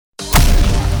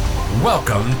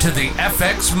Welcome to the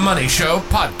FX Money Show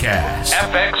podcast.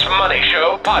 FX Money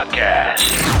Show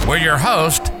podcast. Where your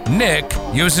host, Nick,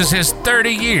 uses his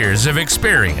 30 years of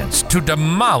experience to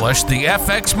demolish the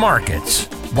FX markets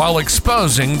while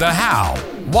exposing the how,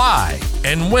 why,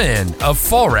 and when of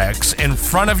Forex in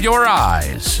front of your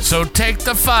eyes. So take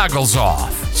the foggles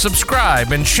off,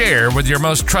 subscribe, and share with your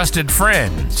most trusted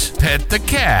friends. Pet the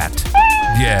cat.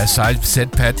 Yes, I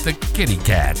said pet the kitty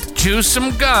cat. Chew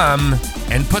some gum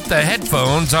and put the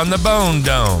headphones on the bone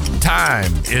dome.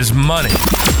 Time is money.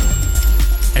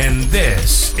 And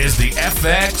this is the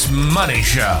FX Money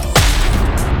Show.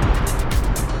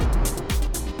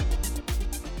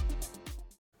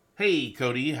 Hey,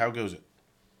 Cody, how goes it?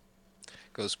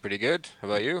 Goes pretty good. How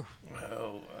about you?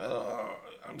 Well,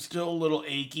 I'm still a little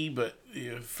achy, but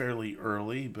fairly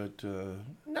early, but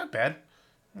not bad.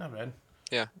 Not bad.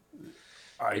 Yeah.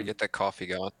 You get that coffee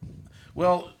going.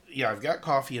 Well, yeah, I've got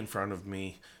coffee in front of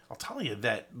me. I'll tell you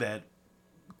that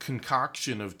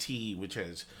concoction of tea, which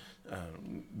has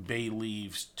bay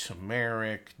leaves,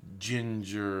 turmeric,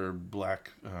 ginger,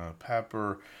 black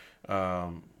pepper,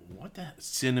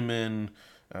 cinnamon,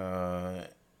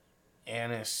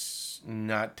 anise,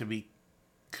 not to be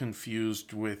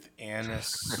confused with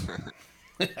anise.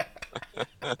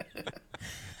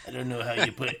 I don't know how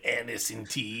you put anise in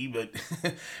tea, but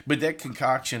that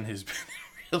concoction has been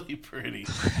really pretty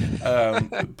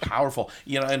powerful.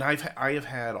 And I have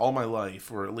had all my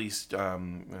life, or at least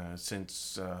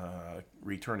since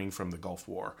returning from the Gulf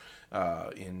War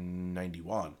in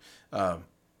 '91,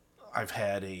 I've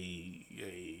had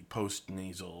a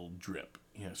post-nasal drip.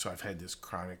 So I've had this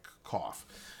chronic cough,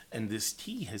 and this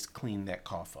tea has cleaned that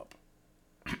cough up.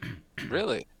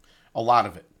 Really? A lot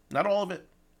of it, not all of it,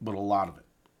 but a lot of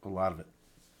it.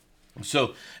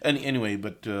 So, anyway,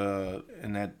 but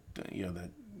and that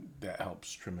that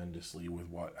helps tremendously with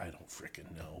what I don't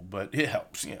frickin' know, but it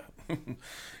helps. Yeah.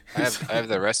 I have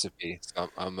the recipe. So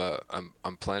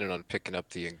I'm planning on picking up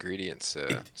the ingredients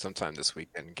sometime this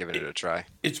weekend and giving it a try.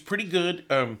 It's pretty good.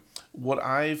 What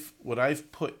I've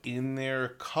put in there a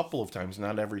couple of times,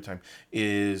 not every time,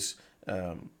 is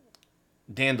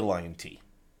dandelion tea.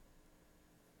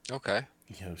 Okay.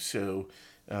 So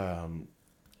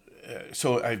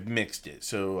I've mixed it.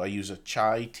 So I use a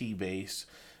chai tea base,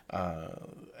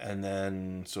 and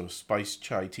then spiced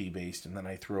chai tea base, and then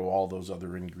I throw all those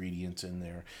other ingredients in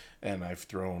there, and I've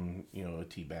thrown a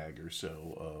tea bag or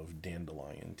so of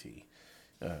dandelion tea.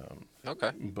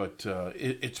 Okay. But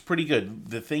it's pretty good.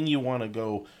 The thing you want to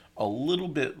go a little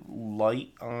bit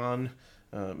light on,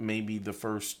 maybe the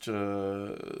first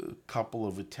couple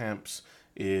of attempts,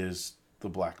 is the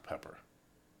black pepper.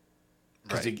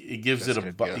 Because Right. it gives That's it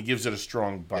a good, it gives it a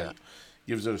strong bite. Yeah.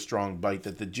 Gives it a strong bite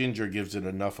that the ginger gives it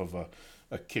enough of a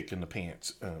kick in the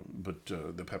pants, but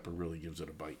the pepper really gives it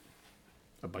a bite.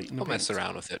 A bite in the I'll pants. mess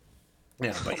around with it.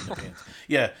 Yeah, a bite in the pants.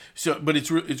 Yeah. So, but it's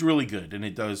really good, and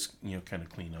it does kind of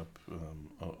clean up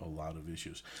a lot of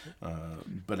issues.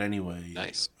 But anyway.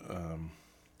 Nice.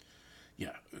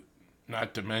 Yeah.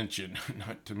 Not to mention,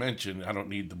 I don't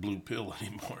need the blue pill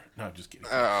anymore. No, I'm just kidding.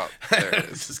 Oh, there it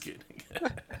is. Just kidding.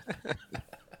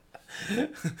 I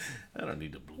don't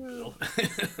need the blue pill.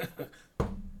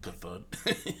 Thud.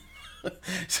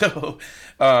 So,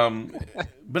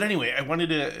 but anyway, I wanted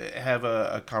to have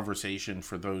a conversation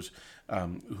for those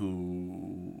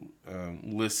who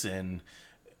listen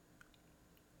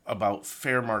about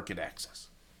fair market access.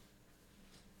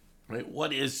 Right?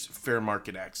 What is fair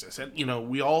market access? And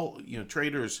we all,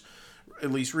 traders,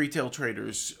 at least retail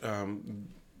traders,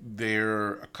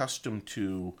 they're accustomed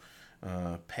to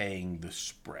paying the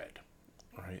spread,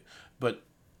 right? But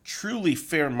truly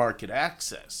fair market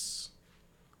access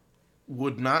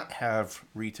would not have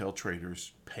retail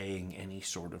traders paying any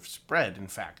sort of spread. In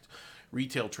fact,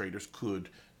 retail traders could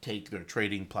take their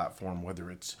trading platform,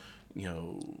 whether it's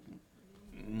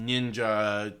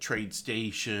Ninja,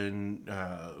 TradeStation,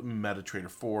 MetaTrader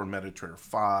 4, MetaTrader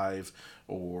 5,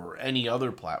 or any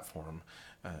other platform,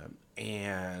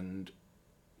 and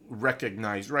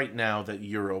recognize right now that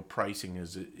euro pricing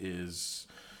is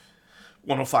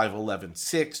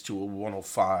 105.11.6 to a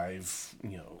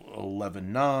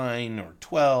 105.11.9 or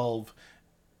 12.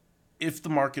 If the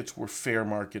markets were fair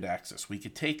market access, we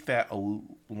could take that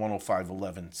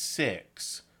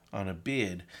 105.11.6 on a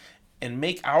bid and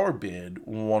make our bid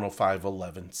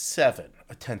 105.11.7,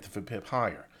 a tenth of a pip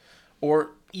higher,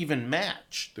 or even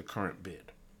match the current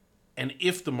bid. And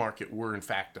if the market were in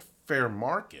fact a fair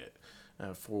market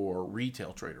for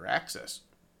retail trader access,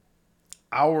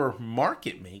 our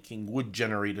market making would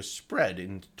generate a spread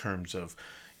in terms of,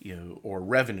 or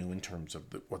revenue in terms of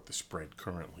what the spread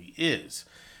currently is.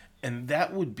 And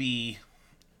that would be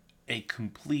a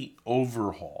complete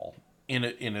overhaul in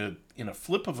a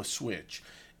flip of a switch.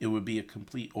 It would be a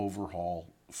complete overhaul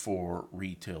for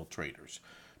retail traders,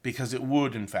 because it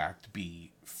would in fact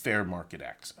be fair market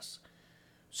access.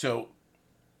 So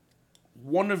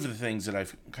one of the things that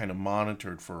I've kind of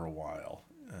monitored for a while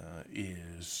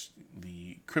is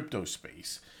the crypto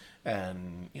space.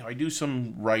 And, I do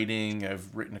some writing.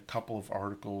 I've written a couple of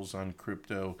articles on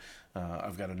crypto.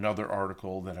 I've got another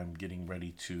article that I'm getting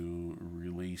ready to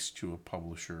release to a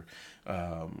publisher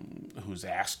who's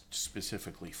asked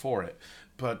specifically for it.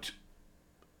 But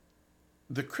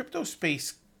the crypto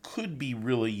space could be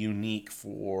really unique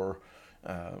for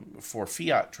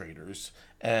fiat traders.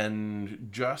 And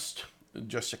just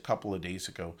a couple of days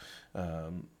ago,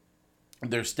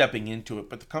 they're stepping into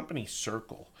it. But the company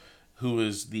Circle, who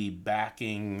is the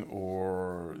backing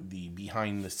or the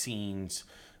behind the scenes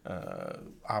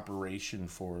operation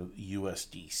for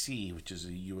USDC, which is a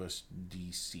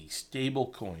USDC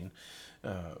stablecoin,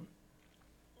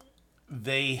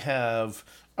 they have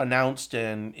announced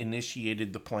and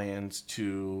initiated the plans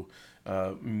to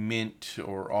mint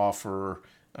or offer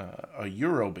a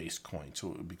euro-based coin.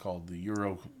 So it would be called the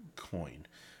EuroCoin,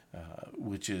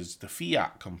 which is the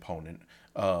fiat component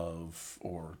of,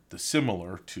 or the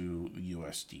similar to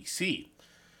USDC.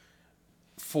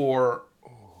 For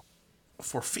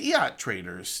fiat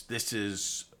traders, this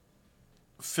is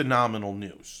phenomenal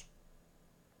news.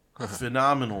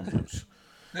 Phenomenal news.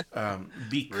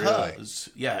 Because,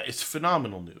 really? Yeah, it's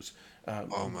phenomenal news.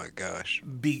 Oh my gosh.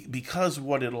 Because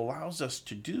what it allows us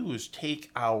to do is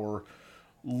take our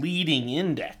leading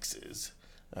indexes,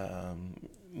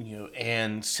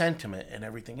 and sentiment and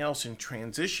everything else, and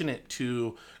transition it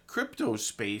to crypto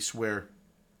space, where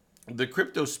the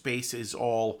crypto space is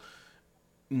all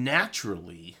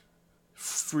naturally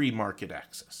free market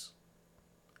access.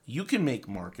 You can make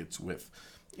markets with,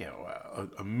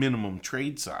 a minimum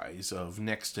trade size of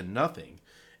next to nothing.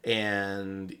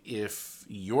 And if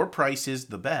your price is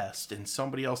the best and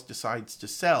somebody else decides to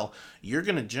sell, you're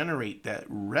going to generate that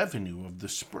revenue of the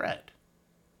spread.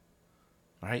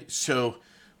 Right? So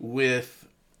with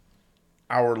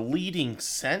our leading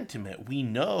sentiment, we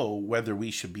know whether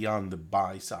we should be on the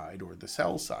buy side or the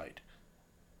sell side.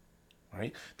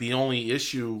 Right? The only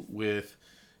issue with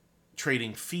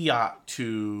trading fiat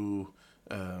to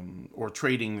or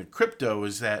trading the crypto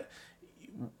is that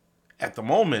at the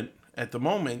moment,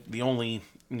 the only,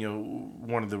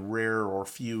 one of the rare or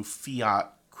few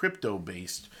fiat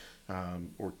crypto-based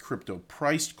or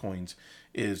crypto-priced coins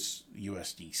is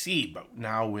USDC. But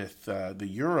now with the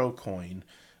EuroCoin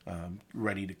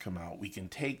ready to come out, we can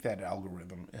take that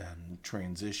algorithm and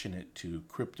transition it to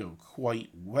crypto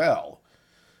quite well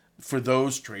for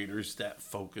those traders that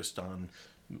focused on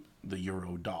the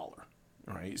euro dollar,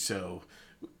 right? So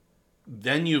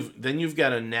then you've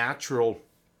got a natural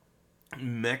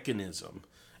mechanism,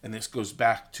 and this goes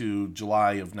back to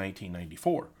July of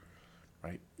 1994,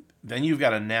 right? Then you've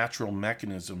got a natural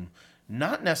mechanism,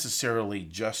 not necessarily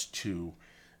just to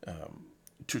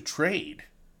trade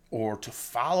or to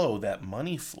follow that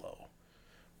money flow,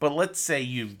 but let's say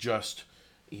you've just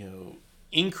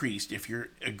increased, if you're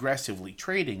aggressively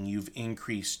trading, you've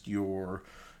increased your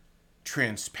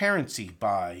transparency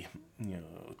by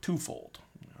twofold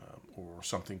or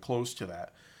something close to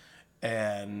that.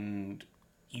 And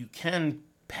you can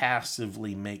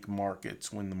passively make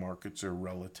markets when the markets are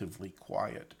relatively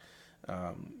quiet.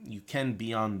 You can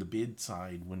be on the bid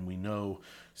side when we know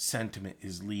sentiment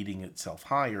is leading itself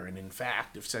higher. And in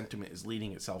fact, if sentiment is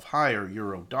leading itself higher,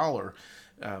 euro dollar,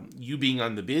 you being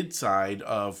on the bid side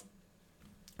of,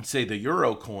 say, the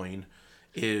EuroCoin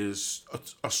is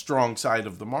a strong side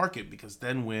of the market, because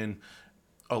then when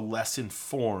a less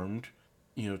informed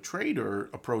trader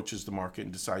approaches the market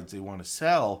and decides they want to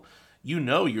sell,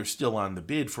 you're still on the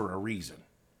bid for a reason.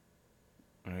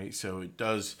 All right, so it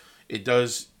does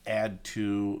add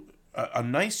to a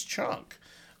nice chunk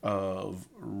of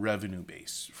revenue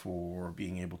base for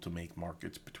being able to make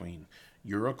markets between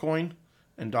EuroCoin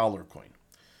and dollar coin.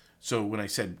 So when I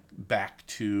said back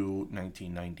to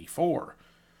 1994,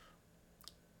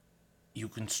 you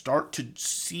can start to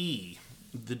see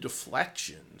the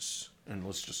deflections, and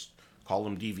let's just call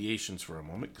them deviations for a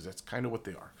moment, because that's kind of what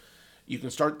they are. You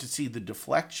can start to see the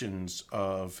deflections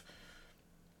of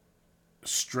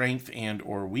strength and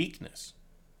or weakness.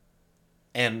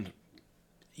 And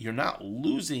you're not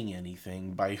losing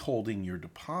anything by holding your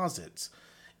deposits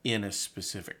in a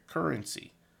specific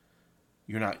currency.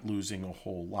 You're not losing a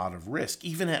whole lot of risk,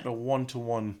 even at a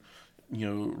 1-to-1,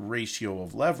 ratio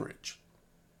of leverage.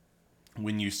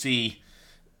 When you see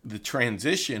the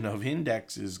transition of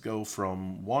indexes go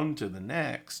from one to the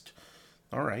next,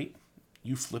 all right,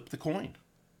 you flip the coin.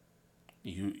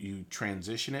 You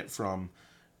transition it from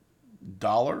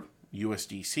dollar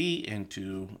USDC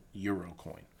into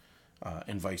EuroCoin,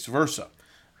 and vice versa,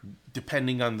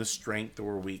 depending on the strength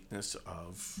or weakness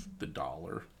of the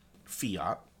dollar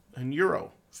fiat and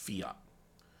euro fiat.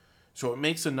 So it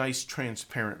makes a nice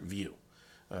transparent view,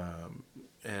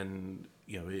 and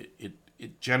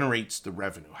it generates the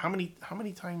revenue. How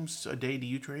many times a day do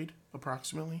you trade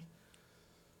approximately?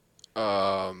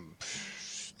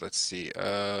 Let's see.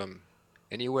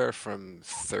 Anywhere from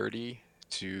 30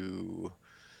 to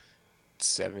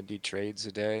 70 trades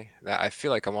a day. I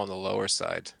feel like I'm on the lower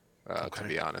side, to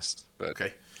be honest. But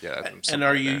Okay. yeah. And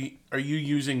are you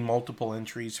using multiple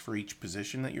entries for each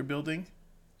position that you're building?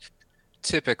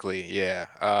 Typically, yeah.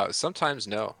 Sometimes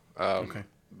no. Okay.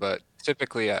 But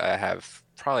typically I have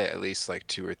probably at least like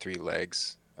 2 or 3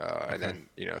 legs. And Okay. then,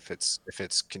 if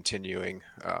it's continuing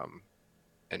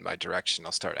in my direction,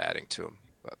 I'll start adding to them.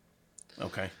 But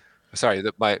Okay. sorry,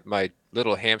 my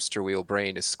little hamster wheel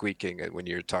brain is squeaking when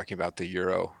you're talking about the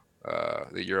euro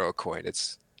coin.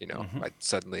 It's, I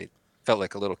suddenly felt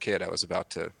like a little kid. I was about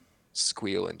to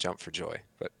squeal and jump for joy,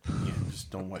 but Yeah,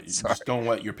 just don't wet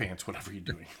your pants. Whatever you're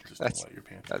doing, just don't that's wet your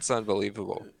pants. that's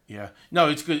unbelievable. Yeah, no,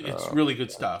 it's good. It's really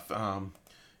good stuff.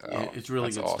 It's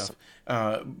really that's good awesome.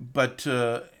 stuff. But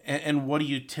and what do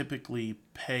you typically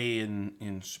pay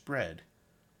in spread?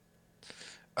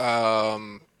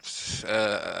 5/10,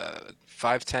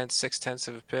 6/10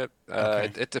 of a pip.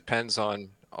 Okay. It depends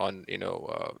on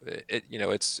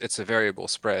it's a variable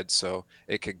spread, so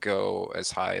it could go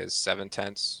as high as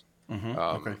 7/10.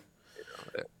 Okay.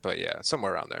 But yeah,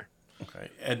 somewhere around there. Okay.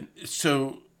 And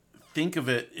so think of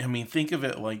it. I mean, think of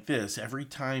it like this: every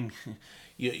time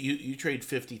you trade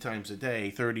 50 times a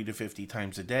day, 30 to 50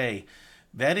 times a day,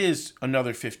 that is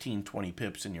another 15, 20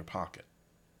 pips in your pocket.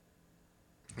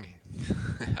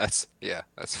 That's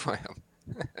why I'm.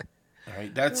 All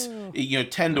right, that's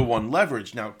 10 to 1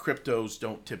 leverage. Now cryptos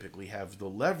don't typically have the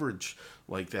leverage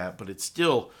like that, but it's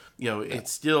still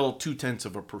it's still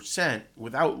 0.2%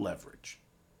 without leverage.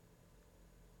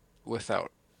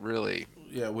 Without really.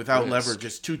 Without risk. leverage,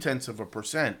 it's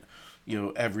 0.2%.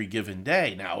 Every given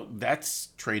day. Now that's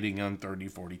trading on 30,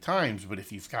 40 times, but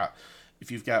if you've got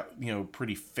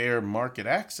pretty fair market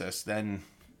access, then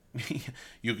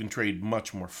you can trade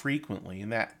much more frequently,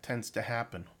 and that tends to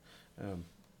happen.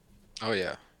 Oh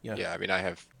yeah. Yeah. Yeah. I mean, I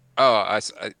have. Oh,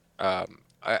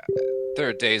 there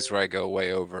are days where I go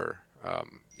way over,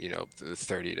 the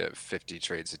 30 to 50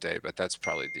 trades a day, but that's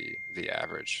probably the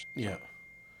average. Yeah.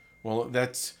 Well,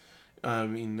 that's. I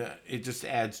mean, it just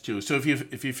adds to it. So if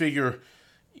you figure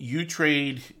you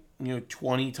trade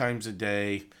 20 times a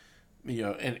day,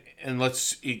 and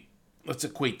let's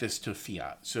equate this to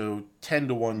fiat. So 10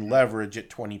 to 1 leverage at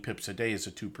 20 pips a day is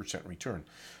a 2% return.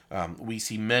 We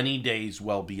see many days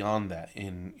well beyond that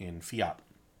in fiat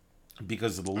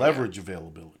because of the leverage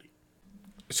availability.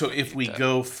 So if we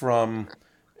go from,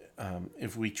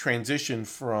 if we transition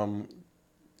from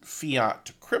fiat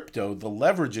to crypto, the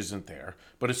leverage isn't there.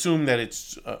 But assume that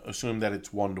it's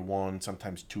 1-to-1,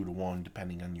 sometimes 2-to-1,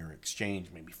 depending on your exchange,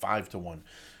 maybe 5-to-1,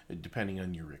 depending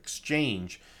on your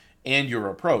exchange and your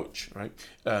approach, right?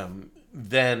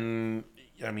 Then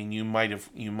I mean, you might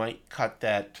cut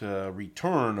that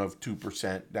return of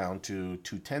 2% down to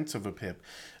 0.2 of a pip,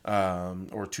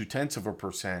 or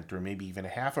 0.2%, or maybe even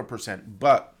 0.5%.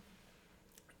 But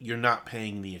you're not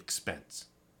paying the expense.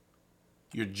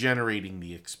 You're generating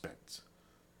the expense,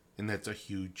 and that's a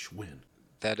huge win.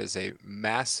 That is a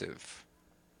massive,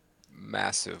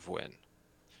 massive win.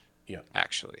 Yeah,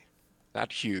 actually,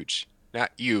 not huge,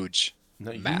 not huge,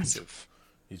 not massive.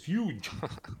 Huge. It's huge.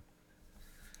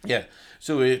 Yeah,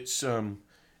 so it's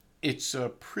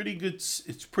pretty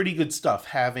good stuff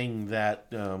having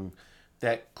that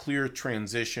that clear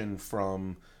transition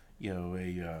from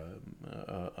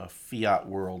a fiat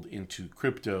world into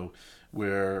crypto,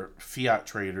 where fiat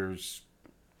traders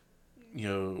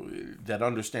that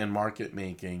understand market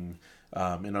making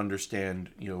and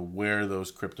understand where those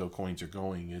crypto coins are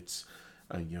going. It's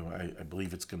I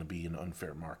believe it's going to be an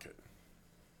unfair market.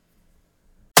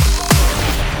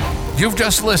 You've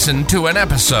just listened to an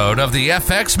episode of the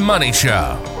FX Money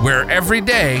Show, where every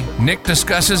day Nick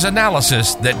discusses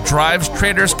analysis that drives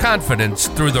traders' confidence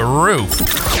through the roof.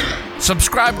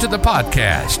 Subscribe to the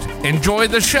podcast, enjoy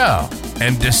the show,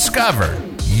 and discover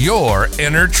your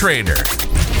inner trader.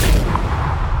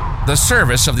 The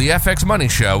service of the FX Money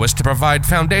Show is to provide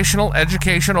foundational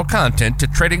educational content to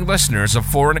trading listeners of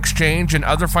foreign exchange and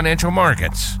other financial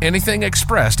markets. Anything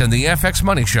expressed in the FX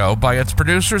Money Show by its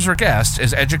producers or guests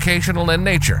is educational in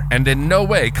nature and in no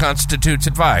way constitutes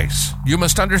advice. You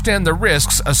must understand the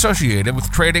risks associated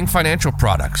with trading financial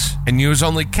products and use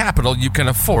only capital you can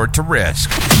afford to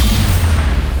risk.